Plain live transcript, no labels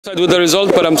Satisfied with the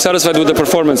result, but I'm satisfied with the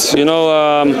performance. You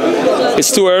know,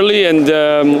 it's too early, and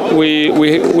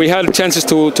we had chances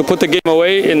to put the game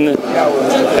away, and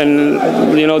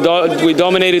you know we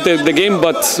dominated the game,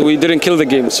 but we didn't kill the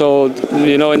game. So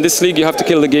you know, in this league, you have to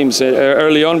kill the games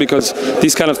early on because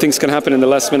these kind of things can happen in the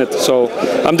last minute. So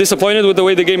I'm disappointed with the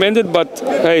way the game ended, but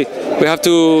hey, we have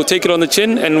to take it on the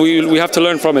chin, and we have to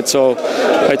learn from it. So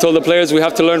I told the players we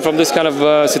have to learn from this kind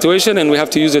of situation, and we have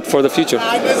to use it for the future.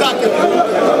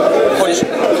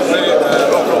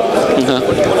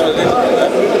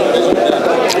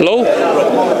 Low?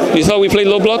 You thought we played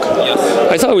low block? Yes.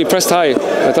 I thought we pressed high.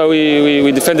 I thought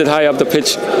we defended high up the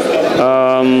pitch.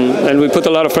 And we put a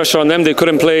lot of pressure on them. They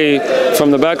couldn't play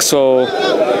from the back, so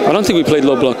I don't think we played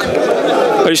low block.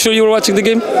 Are you sure you were watching the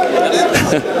game?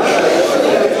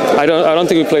 I don't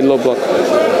think we played low block.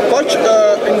 Coach,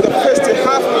 in the first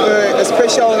half,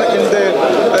 especially in the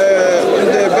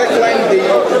back line,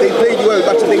 they played well,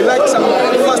 but they lacked some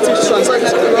fast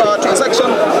transaction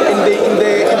in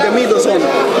the middle zone.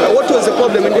 What was the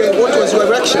problem, and what was your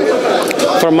reaction?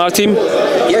 From our team?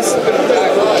 Yes.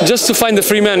 Just to find the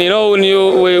free man. You know, when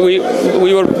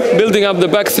we were building up, the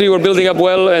back three were building up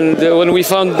well, and when we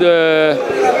found the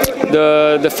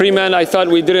free man, I thought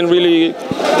we didn't really.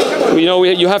 You know,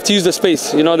 you have to use the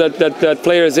space, you know, that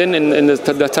player is in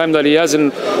the time that he has,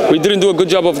 and we didn't do a good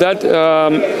job of that.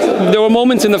 There were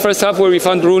moments in the first half where we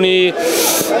found Rooney,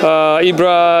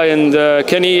 Ibra, and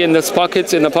Kenny in the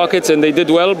pockets, and they did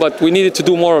well, but we needed to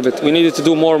do more of it. We needed to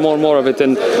do more of it,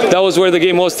 and that was where the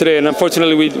game was today. And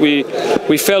unfortunately,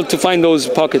 we failed to find those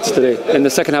pockets today, in the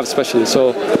second half especially.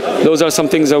 So those are some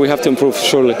things that we have to improve,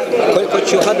 surely.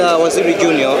 Coach, you had Wazir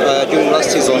Junior during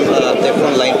last season, the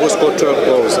front line, who scored 12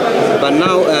 goals. But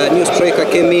now a new striker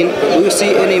came in. Do you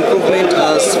see any improvement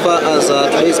as far as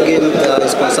today's game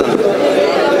is concerned?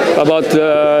 About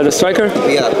the striker?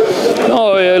 Yeah.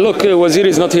 No, look, Wazir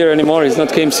is not here anymore. He's not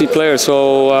KMC player,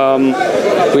 so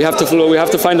we have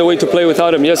to find a way to play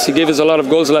without him. Yes, he gave us a lot of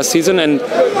goals last season, and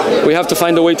we have to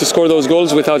find a way to score those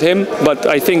goals without him. But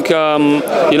I think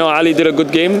you know, Ali did a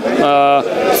good game.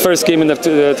 First game in the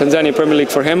Tanzania Premier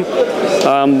League for him.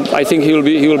 I think he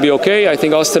will be okay. I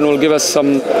think Austin will give us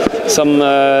some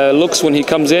looks when he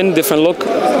comes in, different look.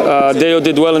 Deo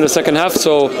did well in the second half,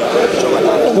 so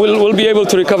we'll be able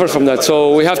to recover from that.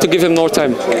 So we have to give him more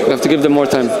time. We have to give them more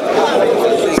time.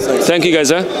 Thank you,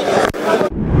 guys.